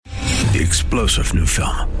The explosive new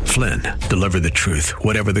film, Flynn, deliver the truth,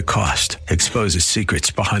 whatever the cost. Exposes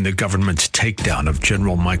secrets behind the government's takedown of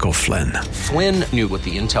General Michael Flynn. Flynn knew what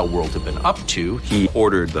the intel world had been up to. He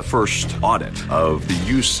ordered the first audit of the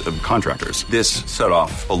use of contractors. This set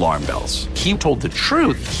off alarm bells. He told the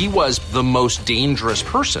truth. He was the most dangerous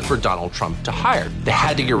person for Donald Trump to hire. They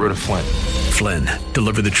had to get rid of Flynn. Flynn,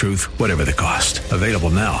 deliver the truth, whatever the cost. Available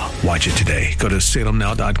now. Watch it today. Go to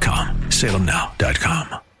salemnow.com.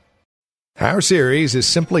 salemnow.com. Our series is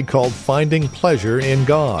simply called Finding Pleasure in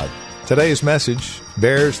God. Today's message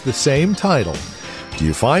bears the same title. Do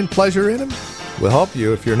you find pleasure in Him? We'll help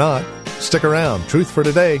you if you're not. Stick around. Truth for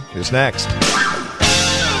Today is next.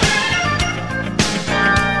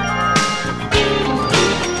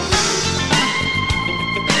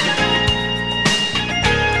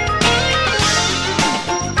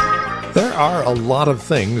 There are a lot of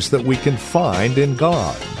things that we can find in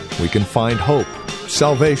God. We can find hope,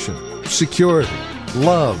 salvation, security,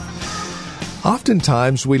 love.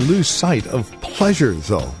 Oftentimes we lose sight of pleasure,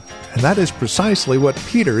 though, and that is precisely what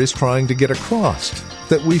Peter is trying to get across,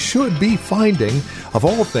 that we should be finding, of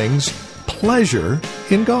all things, pleasure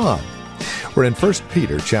in God. We're in 1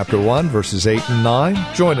 Peter chapter 1, verses 8 and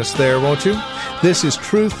 9. Join us there, won't you? This is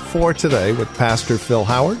Truth for Today with Pastor Phil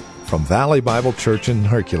Howard from Valley Bible Church in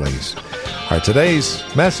Hercules. Our today's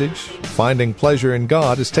message, Finding Pleasure in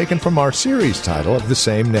God, is taken from our series title of the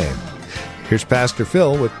same name. Here's Pastor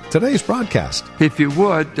Phil with today's broadcast. If you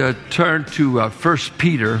would, turn to 1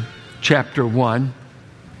 Peter chapter 1.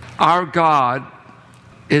 Our God,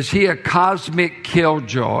 is He a cosmic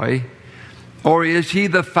killjoy, or is He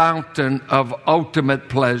the fountain of ultimate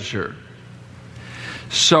pleasure?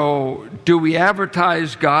 So, do we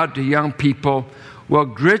advertise God to young people? Well,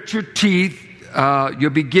 grit your teeth. You'll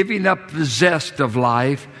be giving up the zest of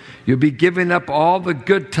life. You'll be giving up all the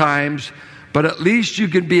good times, but at least you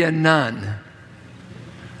can be a nun.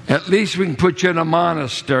 At least we can put you in a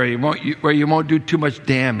monastery where you won't do too much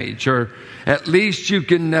damage. Or at least you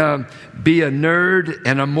can be a nerd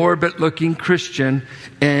and a morbid-looking Christian,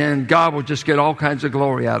 and God will just get all kinds of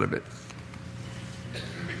glory out of it.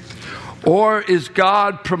 Or is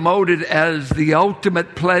God promoted as the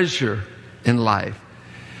ultimate pleasure in life?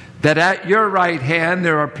 That at your right hand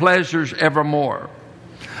there are pleasures evermore.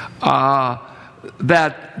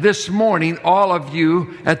 That this morning, all of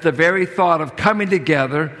you, at the very thought of coming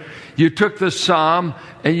together, you took the psalm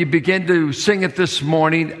and you began to sing it this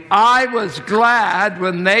morning. I was glad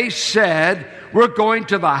when they said, we're going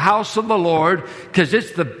to the house of the Lord because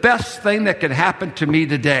it's the best thing that can happen to me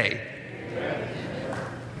today.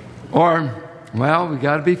 Or, well, we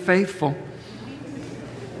got to be faithful.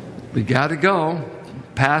 We got to go.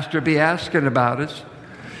 Pastor be asking about us.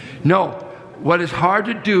 No. What is hard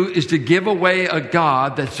to do is to give away a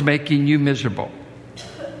God that's making you miserable.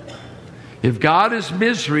 If God is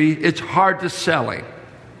misery, it's hard to sell Him.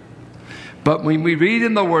 But when we read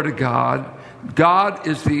in the Word of God, God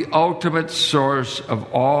is the ultimate source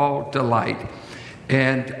of all delight.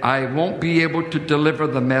 And I won't be able to deliver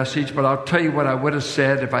the message, but I'll tell you what I would have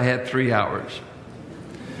said if I had 3 hours.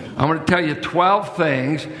 I want to tell you 12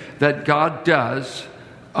 things that God does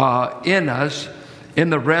in us in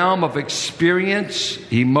the realm of experience,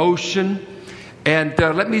 emotion. And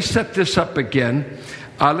let me set this up again.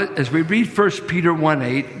 As we read 1 Peter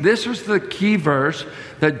 1:8, this was the key verse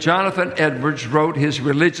that Jonathan Edwards wrote his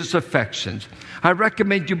religious affections. I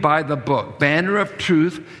recommend you buy the book. Banner of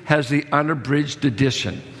Truth has the unabridged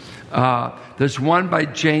edition. There's one by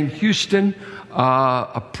Jane Houston,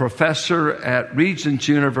 a professor at Regent's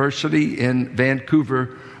University in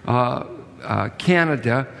Vancouver,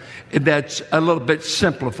 Canada. That's a little bit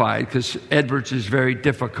simplified because Edwards is very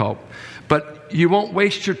difficult. But you won't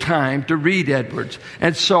waste your time to read Edwards.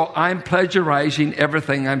 And so I'm plagiarizing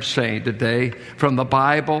everything I'm saying today from the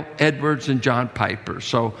Bible, Edwards, and John Piper.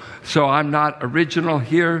 So I'm not original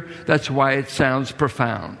here. That's why it sounds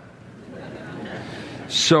profound.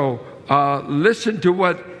 So listen to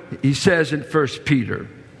what he says in 1 Peter.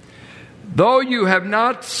 Though you have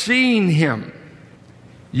not seen Him,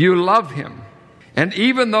 you love Him. And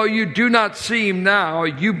even though you do not see Him now,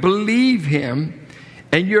 you believe Him,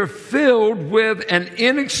 and you're filled with an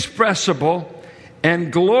inexpressible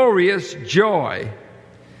and glorious joy.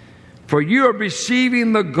 For you are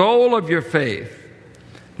receiving the goal of your faith,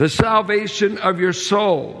 the salvation of your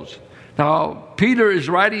souls. Now, Peter is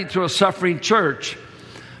writing to a suffering church,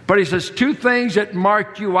 but he says 2 things that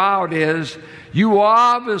mark you out is you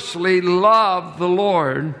obviously love the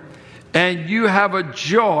Lord, and you have a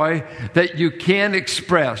joy that you can't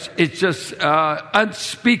express. It's just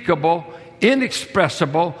unspeakable,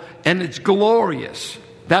 inexpressible, and it's glorious.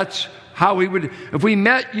 That's how if we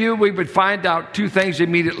met you, we would find out two things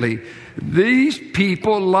immediately. These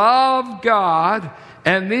people love God,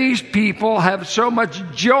 and these people have so much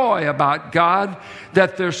joy about God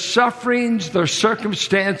that their sufferings, their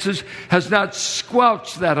circumstances has not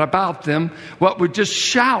squelched that about them. What would just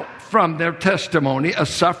shout from their testimony, a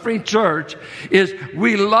suffering church, is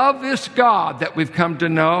we love this God that we've come to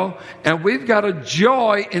know, and we've got a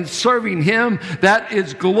joy in serving Him that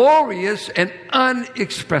is glorious and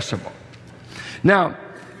unexpressible. Now,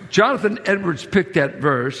 Jonathan Edwards picked that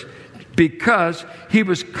verse because he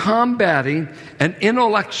was combating an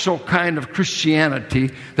intellectual kind of Christianity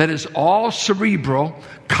that is all cerebral,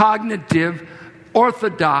 cognitive,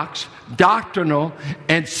 orthodox, doctrinal,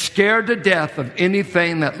 and scared to death of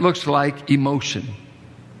anything that looks like emotion.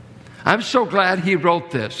 I'm so glad he wrote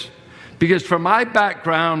this, because from my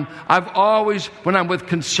background, I've always, when I'm with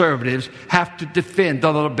conservatives, have to defend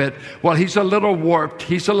a little bit. Well, he's a little warped,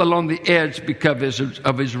 he's a little on the edge because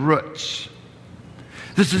of his roots.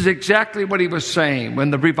 This is exactly what he was saying.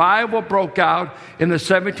 When the revival broke out in the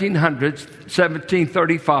 1700s,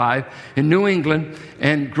 1735, in New England,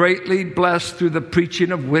 and greatly blessed through the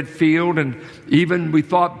preaching of Whitefield, and even we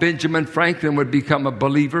thought Benjamin Franklin would become a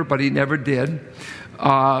believer, but he never did.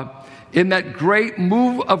 In that great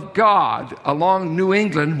move of God along New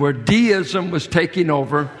England, where deism was taking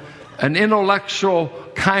over, an intellectual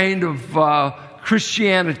kind of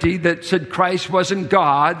Christianity that said Christ wasn't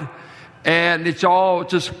God, and it's all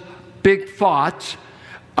just big thoughts.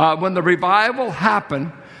 When the revival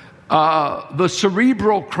happened, the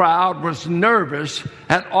cerebral crowd was nervous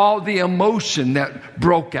at all the emotion that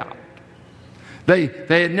broke out. They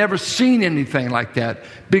had never seen anything like that,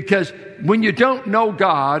 because when you don't know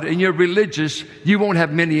God and you're religious, you won't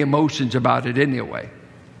have many emotions about it anyway.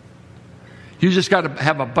 You just got to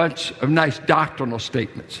have a bunch of nice doctrinal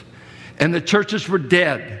statements. And the churches were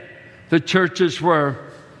dead. The churches were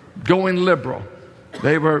going liberal.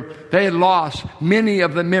 They had lost. Many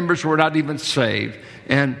of the members were not even saved.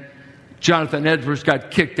 And Jonathan Edwards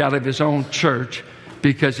got kicked out of his own church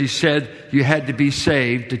because he said you had to be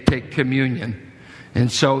saved to take communion.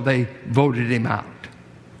 And so they voted him out.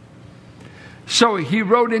 So he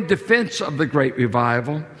wrote in defense of the Great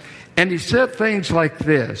Revival, and he said things like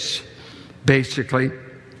this, basically,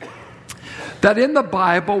 that in the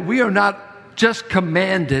Bible we are not just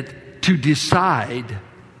commanded to decide.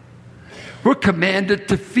 We're commanded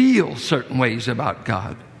to feel certain ways about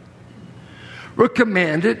God. We're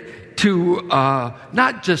commanded to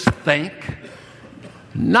not just think,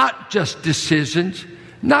 not just decisions,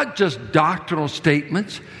 not just doctrinal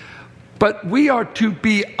statements, but we are to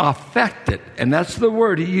be affected. And that's the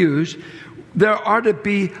word he used. There are to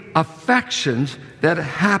be affections that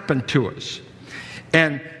happen to us.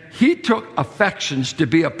 And he took affections to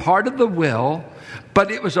be a part of the will,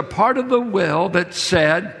 but it was a part of the will that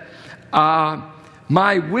said,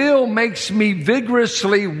 my will makes me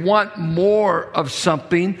vigorously want more of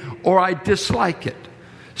something, or I dislike it.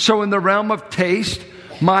 So in the realm of taste,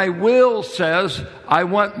 my will says I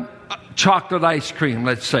want chocolate ice cream,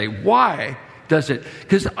 let's say. Why does it?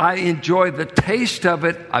 Because I enjoy the taste of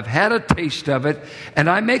it. I've had a taste of it, and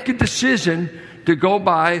I make a decision to go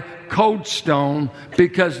buy Cold Stone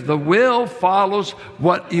because the will follows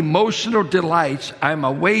what emotional delights I'm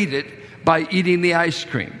awaited by eating the ice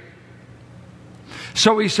cream.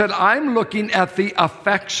 So he said, I'm looking at the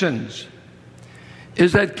affections.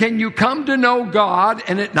 Is that, can you come to know God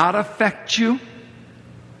and it not affect you?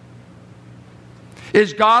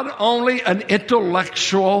 Is God only an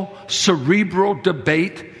intellectual, cerebral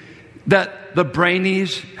debate that the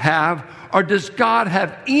brainies have? Or does God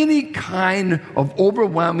have any kind of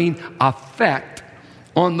overwhelming effect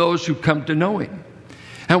on those who come to know Him?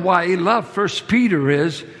 And why he loved 1 Peter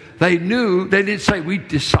is, they didn't say we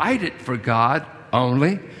decided for God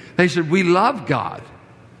only. They said we love God.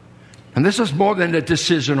 And this is more than a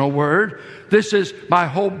decisional word. This is my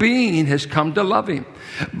whole being has come to love Him.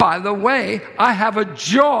 By the way, I have a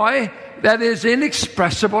joy that is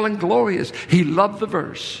inexpressible and glorious. He loved the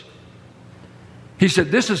verse. He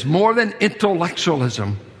said this is more than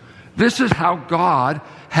intellectualism. This is how God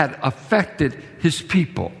had affected His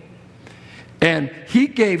people. And He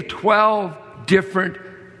gave 12 different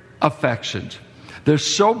affections. They're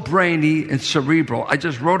so brainy and cerebral. I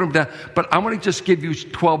just wrote them down, but I want to just give you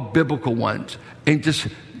 12 biblical ones and just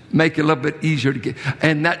make it a little bit easier to get.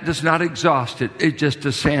 And that does not exhaust it. It's just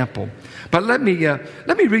a sample. But let me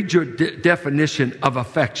read you a definition of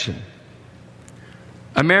affection.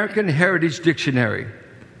 American Heritage Dictionary.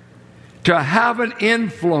 To have an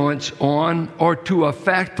influence on or to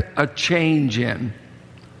affect a change in.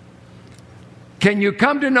 Can you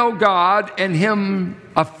come to know God and Him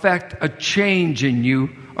affect a change in you,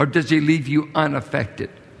 or does he leave you unaffected?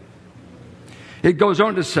 It goes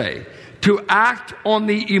on to say, to act on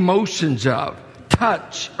the emotions of,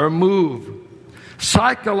 touch, or move.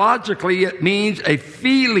 Psychologically, it means a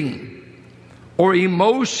feeling or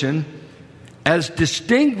emotion as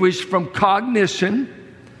distinguished from cognition,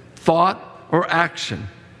 thought, or action.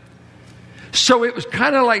 So it was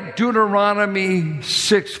kind of like Deuteronomy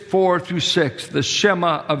 6:4-6, the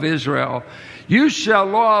Shema of Israel. You shall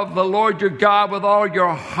love the Lord your God with all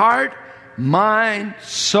your heart, mind,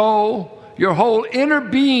 soul. Your whole inner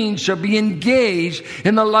being shall be engaged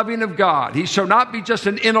in the loving of God. He shall not be just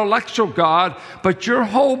an intellectual God, but your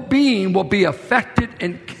whole being will be affected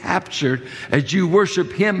and captured as you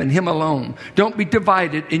worship Him and Him alone. Don't be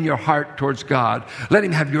divided in your heart towards God. Let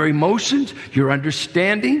Him have your emotions, your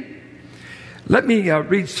understanding. Let me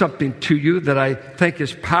read something to you that I think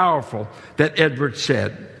is powerful that Edward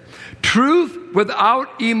said. Truth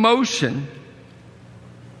without emotion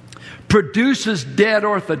produces dead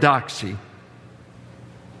orthodoxy.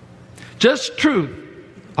 Just truth.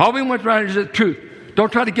 All we want around is the truth.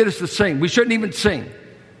 Don't try to get us to sing. We shouldn't even sing.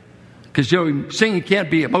 Because singing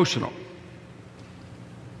can't be emotional.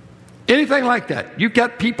 Anything like that. You've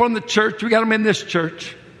got people in the church. We got them in this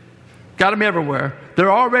church. Got them everywhere.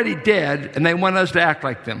 They're already dead, and they want us to act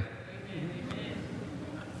like them.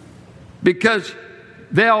 Because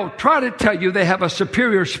they'll try to tell you they have a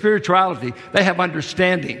superior spirituality. They have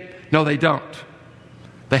understanding. No, they don't.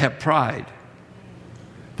 They have pride.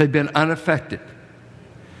 They've been unaffected.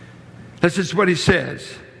 This is what he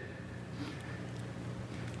says.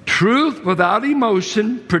 Truth without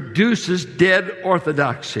emotion produces dead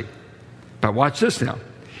orthodoxy. But watch this now.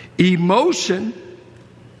 Emotion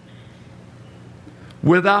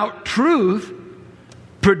without truth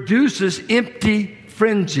produces empty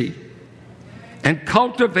frenzy and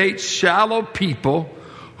cultivates shallow people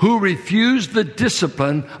who refuse the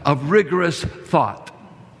discipline of rigorous thought.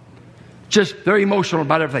 Just, they're emotional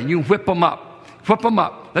about everything. You whip them up. Whip them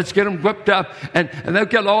up. Let's get them whipped up. And they'll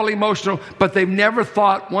get all emotional, but they've never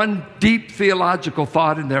thought one deep theological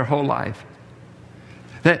thought in their whole life.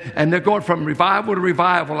 And they're going from revival to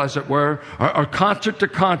revival, as it were, or concert to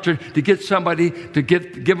concert to get somebody to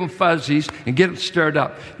give them fuzzies and get them stirred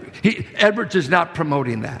up. Edwards is not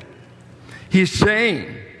promoting that. He's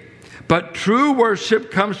saying, but true worship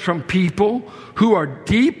comes from people who are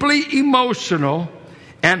deeply emotional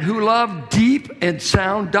and who love deep and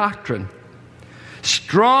sound doctrine.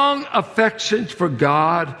 Strong affections for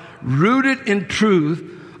God, rooted in truth,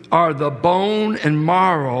 are the bone and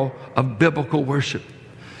marrow of biblical worship.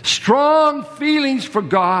 Strong feelings for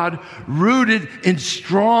God, rooted in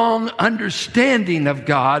strong understanding of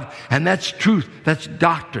God, and that's truth, that's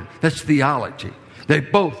doctrine, that's theology. They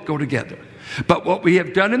both go together. But what we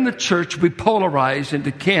have done in the church, we polarize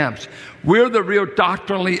into camps. We're the real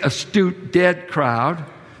doctrinally astute dead crowd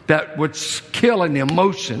that would kill an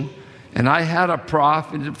emotion. And I had a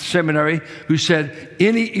prof in the seminary who said,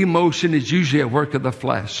 any emotion is usually a work of the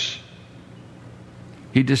flesh.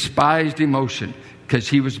 He despised emotion because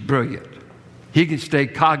he was brilliant. He can stay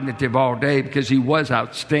cognitive all day because he was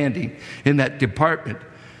outstanding in that department.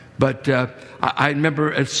 But I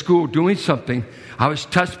remember at school doing something. I was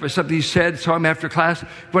touched by something he said, saw him after class.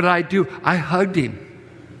 What did I do? I hugged him.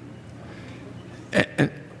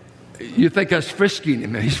 And you think I was frisking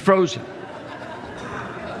him, and he's frozen.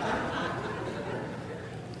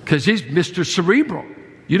 Because he's Mr. Cerebral.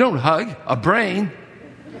 You don't hug a brain.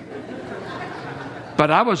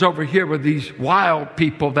 But I was over here with these wild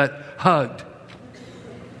people that hugged.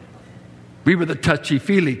 We were the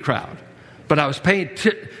touchy-feely crowd. But I was paying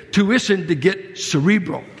tuition to get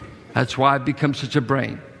cerebral. That's why I've become such a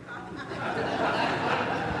brain.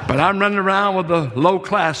 But I'm running around with the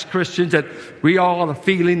low-class Christians that we all are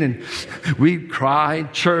feeling, and we cry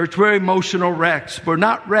in church. We're emotional wrecks. We're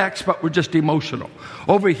not wrecks, but we're just emotional.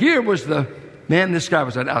 Over here was this guy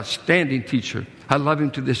was an outstanding teacher. I love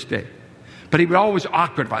him to this day. But he was always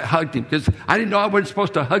awkward if I hugged him, because I didn't know I wasn't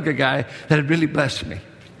supposed to hug a guy that had really blessed me.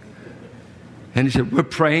 And he said, we're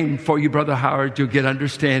praying for you, Brother Howard. You'll get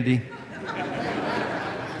understanding.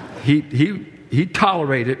 He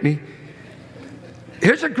tolerated me.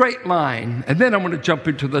 Here's a great line, and then I'm going to jump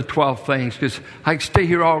into the 12 things, because I can stay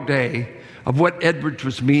here all day, of what Edwards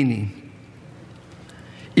was meaning.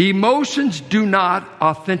 Emotions do not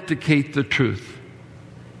authenticate the truth.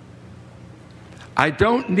 I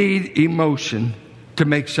don't need emotion to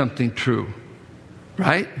make something true,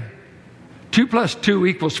 right? 2 +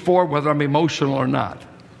 2 = 4, whether I'm emotional or not.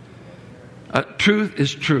 Truth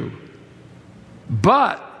is true.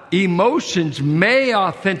 But emotions may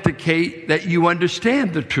authenticate that you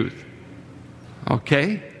understand the truth.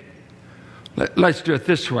 Okay? Let's do it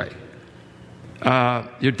this way.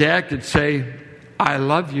 Your dad could say, I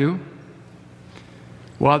love you.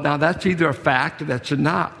 Well, now that's either a fact or that's a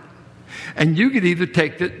not. And you could either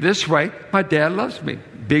take it this way, my dad loves me.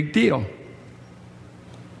 Big deal.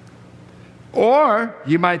 Or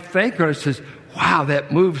you might think, or it says, wow,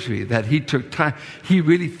 that moves me, that he took time. He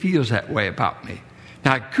really feels that way about me.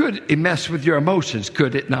 Now, could it mess with your emotions?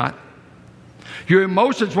 Could it not? Your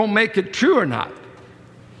emotions won't make it true or not.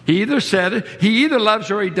 He either said it, he either loves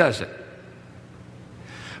you or he doesn't.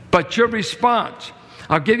 But your response,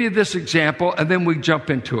 I'll give you this example and then we jump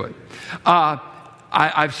into it.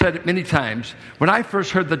 I've said it many times. When I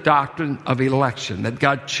first heard the doctrine of election, that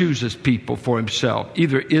God chooses people for himself,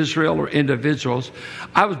 either Israel or individuals,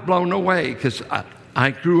 I was blown away because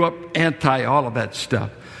I grew up anti all of that stuff.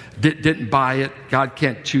 Didn't buy it. God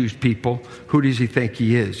can't choose people. Who does he think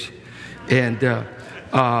he is? And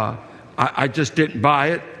I just didn't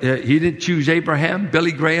buy it. He didn't choose Abraham.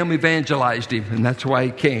 Billy Graham evangelized him, and that's why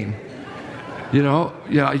he came. You know,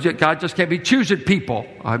 God just can't be choosing people.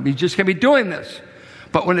 He just can't be doing this.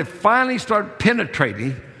 But when it finally started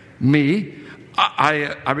penetrating me,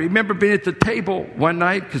 I remember being at the table one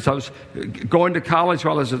night because I was going to college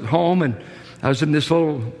while I was at home, and I was in this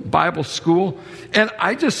little Bible school, and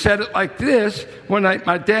I just said it like this. One night,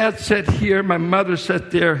 my dad sat here, my mother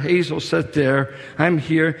sat there, Hazel sat there, I'm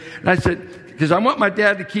here. And I said, because I want my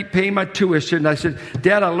dad to keep paying my tuition, and I said,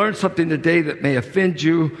 Dad, I learned something today that may offend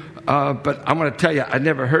you, but I'm going to tell you, I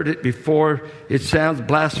never heard it before. It sounds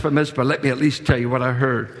blasphemous, but let me at least tell you what I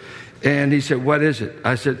heard. And he said, what is it?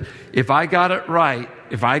 I said, if I got it right,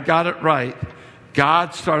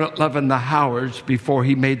 God started loving the Howards before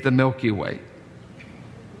he made the Milky Way.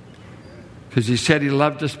 Because he said he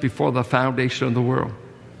loved us before the foundation of the world.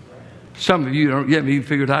 Some of you haven't even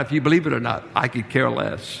figured out if you believe it or not. I could care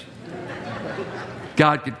less.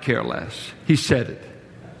 God could care less. He said it.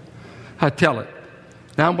 I tell it.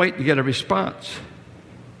 Now I'm waiting to get a response.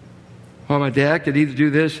 Well, my dad could either do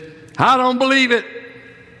this, I don't believe it.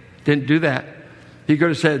 Didn't do that. He could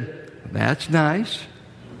have said, that's nice.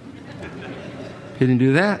 He didn't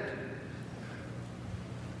do that.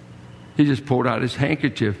 He just pulled out his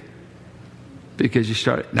handkerchief. Because he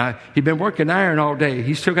started. Now, he'd been working iron all day.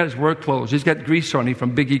 He's still got his work clothes. He's got grease on him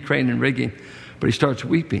from Biggie Crane and Rigging. But he starts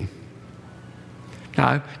weeping.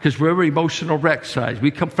 Now, because we're emotional wreck side. We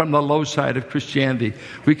come from the low side of Christianity.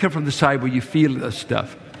 We come from the side where you feel this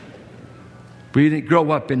stuff. We didn't grow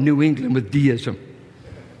up in New England with deism.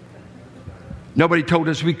 Nobody told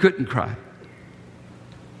us we couldn't cry.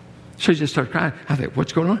 So he just started crying. I think,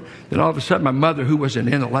 what's going on? Then all of a sudden, my mother, who was an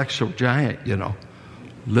intellectual giant,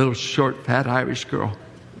 little short, fat Irish girl,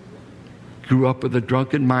 grew up with a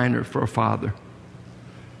drunken miner for a father.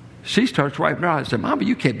 She starts wiping her eyes. I said, Mama,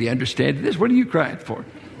 you can't be understanding this. What are you crying for?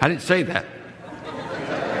 I didn't say that.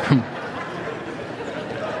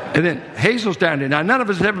 And then Hazel's down there. Now, none of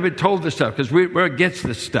us have ever been told this stuff because we're against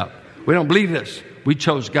this stuff. We don't believe this. We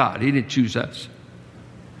chose God. He didn't choose us.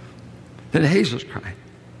 Then Hazel's crying.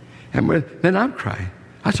 And then I'm crying.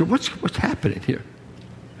 I said, what's happening here?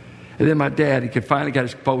 And then my dad, he finally got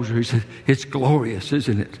his composure. He said, it's glorious,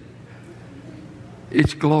 isn't it?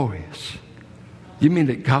 It's glorious. You mean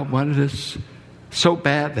that God wanted us so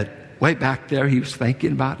bad that way back there he was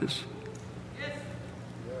thinking about us?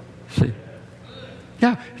 See?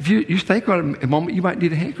 Yeah, if you think on a moment, you might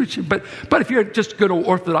need a handkerchief. But if you're just good old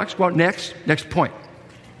Orthodox, well, next point.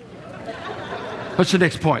 What's the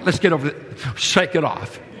next point? Let's get over it. Shake it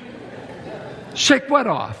off. Shake what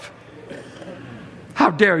off? How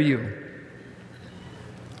dare you?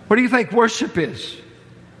 What do you think worship is?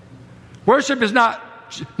 Worship is not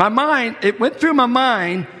my mind. It went through my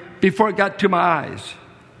mind before it got to my eyes.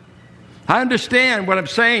 I understand what I'm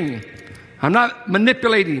saying. I'm not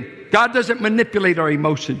manipulating. God doesn't manipulate our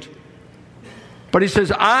emotions. But he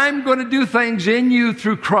says, I'm going to do things in you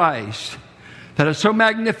through Christ that are so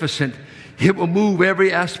magnificent, it will move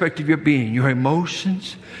every aspect of your being, your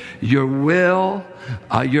emotions, your will,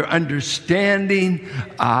 your understanding,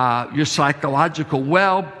 your psychological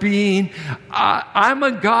well-being. I'm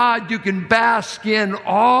a God you can bask in,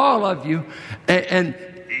 all of you. And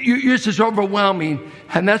yours is overwhelming.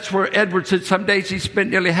 And that's where Edward said some days he spent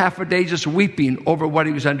nearly half a day just weeping over what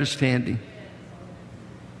he was understanding.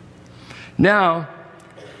 Now,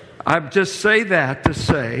 I just say that to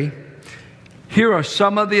say, here are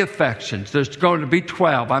some of the affections. There's going to be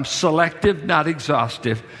 12. I'm selective, not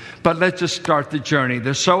exhaustive. But let's just start the journey.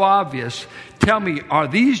 They're so obvious. Tell me, are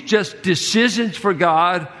these just decisions for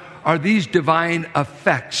God? Are these divine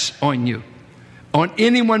effects on you? On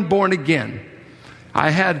anyone born again? I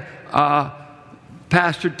had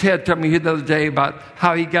Pastor Ted told me here the other day about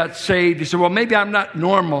how he got saved. He said, well, maybe I'm not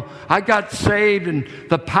normal. I got saved and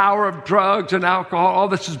the power of drugs and alcohol, all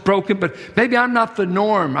this is broken, but maybe I'm not the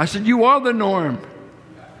norm. I said, you are the norm.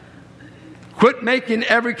 Quit making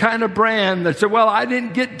every kind of brand that said, well, I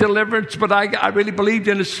didn't get deliverance, but I really believed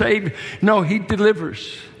in a Savior. No, He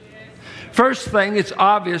delivers. First thing, it's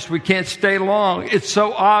obvious we can't stay long. It's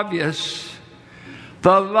so obvious.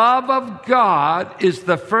 The love of God is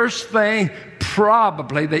the first thing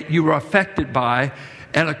probably that you were affected by.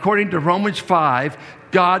 And according to Romans 5,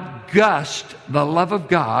 God gushed the love of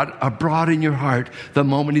God abroad in your heart the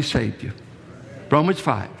moment He saved you. Romans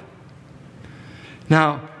 5.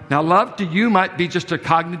 Now, love to you might be just a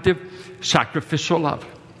cognitive, sacrificial love.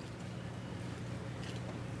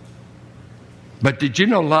 But did you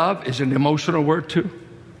know love is an emotional word too?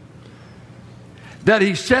 That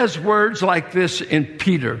He says words like this in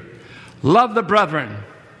Peter, love the brethren.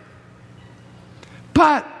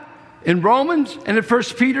 But in Romans and in 1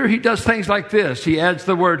 Peter, He does things like this. He adds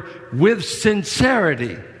the word with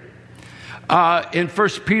sincerity. In 1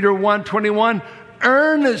 Peter 1:21,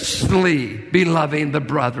 earnestly be loving the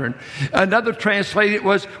brethren. Another translated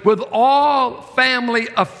was with all family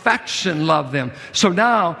affection love them. So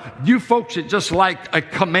now you folks that just like a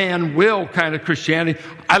command will kind of Christianity,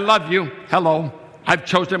 I love you. Hello. I've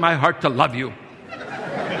chosen in my heart to love you.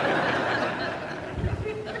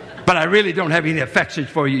 But I really don't have any affection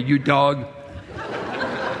for you, you dog.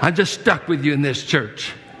 I'm just stuck with you in this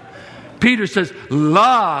church. Peter says,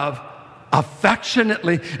 love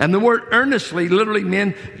affectionately. And the word earnestly literally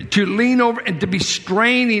meant to lean over and to be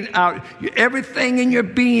straining out. Everything in your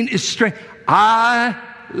being is strained. I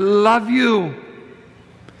love you.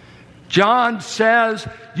 John says,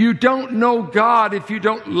 you don't know God if you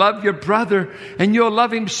don't love your brother. And you'll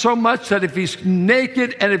love him so much that if he's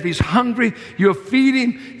naked and if he's hungry, you'll feed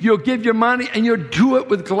him, you'll give your money, and you'll do it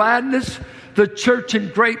with gladness. The church in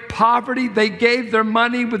great poverty, they gave their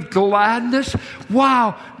money with gladness.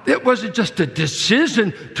 Wow, it wasn't just a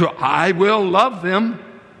decision to, I will love them.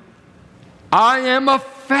 I am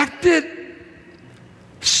affected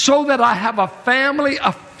so that I have a family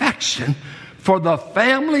affection for the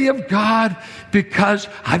family of God, because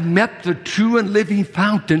I've met the true and living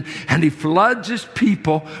fountain, and He floods His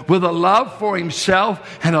people with a love for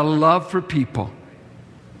Himself and a love for people.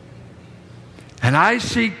 And I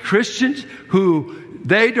see Christians who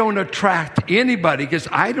they don't attract anybody, because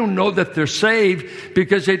I don't know that they're saved,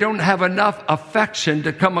 because they don't have enough affection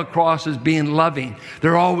to come across as being loving.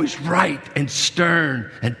 They're always right and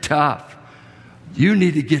stern and tough. You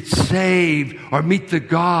need to get saved or meet the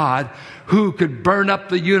God who could burn up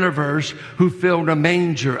the universe, who filled a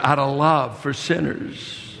manger out of love for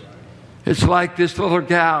sinners. It's like this little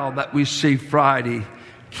gal that we see Friday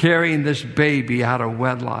carrying this baby out of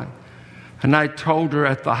wedlock. And I told her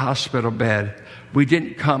at the hospital bed, we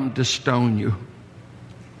didn't come to stone you.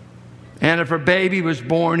 And if her baby was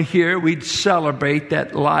born here, we'd celebrate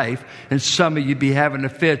that life. And some of you be having a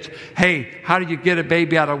fit. Hey, how do you get a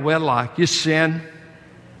baby out of wedlock? You sin.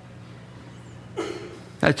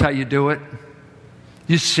 That's how you do it.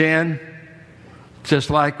 You sin.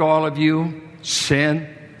 Just like all of you sin.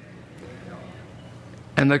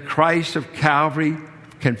 And the Christ of Calvary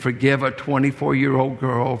can forgive a 24-year-old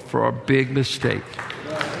girl for a big mistake.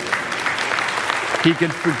 He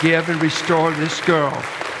can forgive and restore this girl.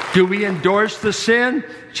 Do we endorse the sin?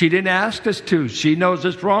 She didn't ask us to. She knows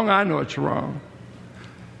it's wrong. I know it's wrong.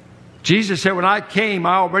 Jesus said, when I came,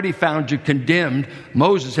 I already found you condemned.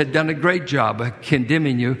 Moses had done a great job of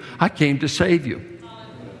condemning you. I came to save you.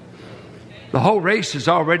 The whole race is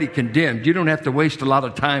already condemned. You don't have to waste a lot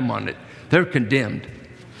of time on it. They're condemned.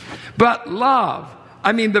 But love,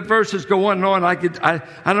 I mean, the verses go on and on. I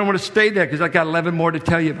don't want to stay there because I got 11 more to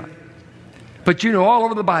tell you about. But you know, all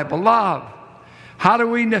over the Bible, love. How do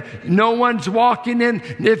we know? No one's walking in.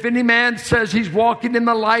 If any man says he's walking in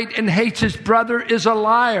the light and hates his brother is a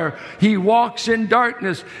liar. He walks in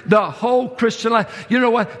darkness. The whole Christian life. You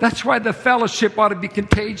know what? That's why the fellowship ought to be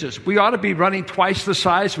contagious. We ought to be running twice the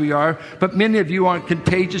size we are. But many of you aren't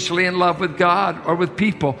contagiously in love with God or with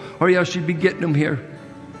people, or else you'd be getting them here.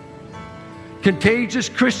 Contagious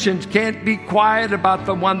Christians can't be quiet about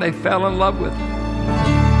the one they fell in love with.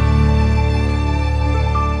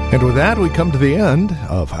 And with that, we come to the end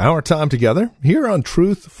of our time together here on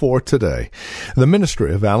Truth for Today, the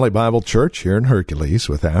ministry of Valley Bible Church here in Hercules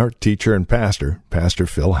with our teacher and pastor, Pastor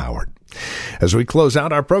Phil Howard. As we close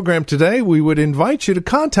out our program today, we would invite you to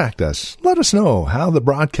contact us. Let us know how the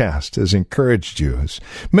broadcast has encouraged you, has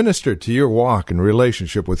ministered to your walk and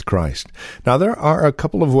relationship with Christ. Now, there are a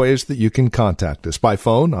couple of ways that you can contact us. By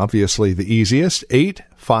phone, obviously the easiest,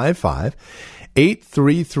 855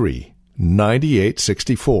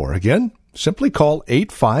 833-9864. Again, simply call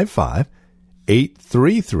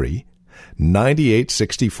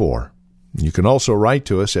 855-833-9864. You can also write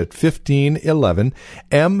to us at 1511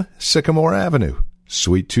 M. Sycamore Avenue,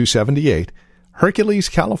 Suite 278, Hercules,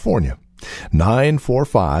 California.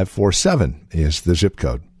 94547 is the zip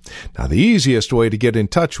code. Now, the easiest way to get in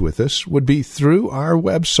touch with us would be through our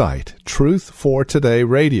website,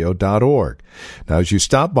 truthfortodayradio.org. Now, as you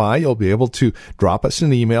stop by, you'll be able to drop us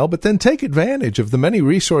an email, but then take advantage of the many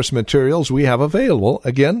resource materials we have available,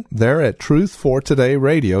 again, there at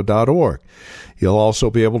truthfortodayradio.org. You'll also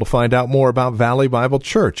be able to find out more about Valley Bible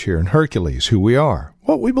Church here in Hercules, who we are,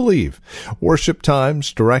 what we believe, worship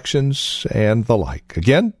times, directions, and the like.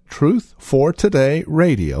 Again,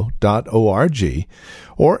 truthfortodayradio.org,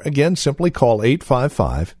 or again, simply call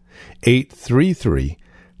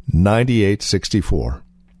 855-833-9864.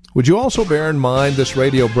 Would you also bear in mind this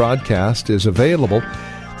radio broadcast is available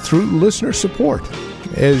through listener support.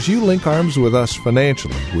 As you link arms with us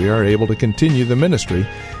financially, we are able to continue the ministry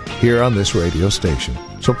here on this radio station.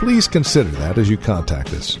 So please consider that as you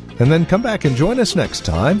contact us. And then come back and join us next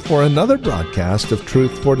time for another broadcast of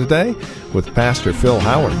Truth for Today with Pastor Phil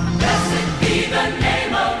Howard. Blessed be the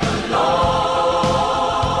name of the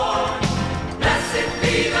Lord. Blessed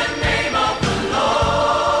be the name of the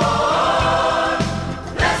Lord.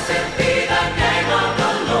 Blessed be the name of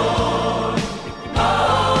the Lord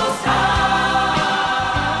Most High.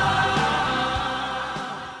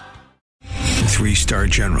 3-star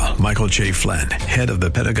General Michael J. Flynn, head of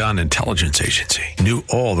the Pentagon Intelligence Agency, knew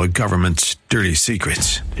all the government's dirty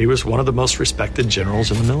secrets. He was one of the most respected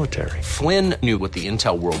generals in the military. Flynn knew what the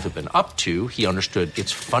intel world had been up to. He understood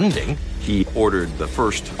its funding. He ordered the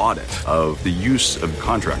first audit of the use of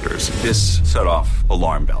contractors. This set off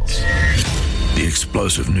alarm bells. The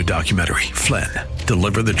explosive new documentary, Flynn,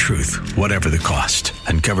 Deliver the Truth, Whatever the Cost,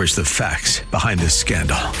 uncovers the facts behind this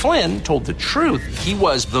scandal. Flynn told the truth. He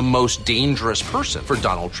was the most dangerous person for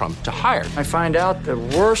Donald Trump to hire. I find out the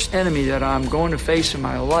worst enemy that I'm going to face in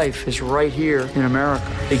my life is right here in America.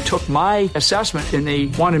 They took my assessment and they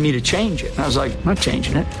wanted me to change it. And I was like, I'm not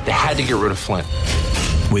changing it. They had to get rid of Flynn.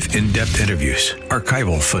 With in-depth interviews,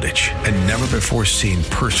 archival footage, and never-before-seen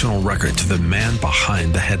personal records of the man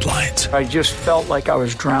behind the headlines. I just felt like I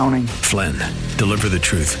was drowning. Flynn, Deliver the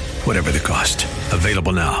Truth, Whatever the Cost.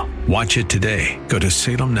 Available now. Watch it today. Go to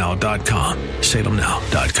salemnow.com.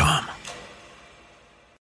 salemnow.com.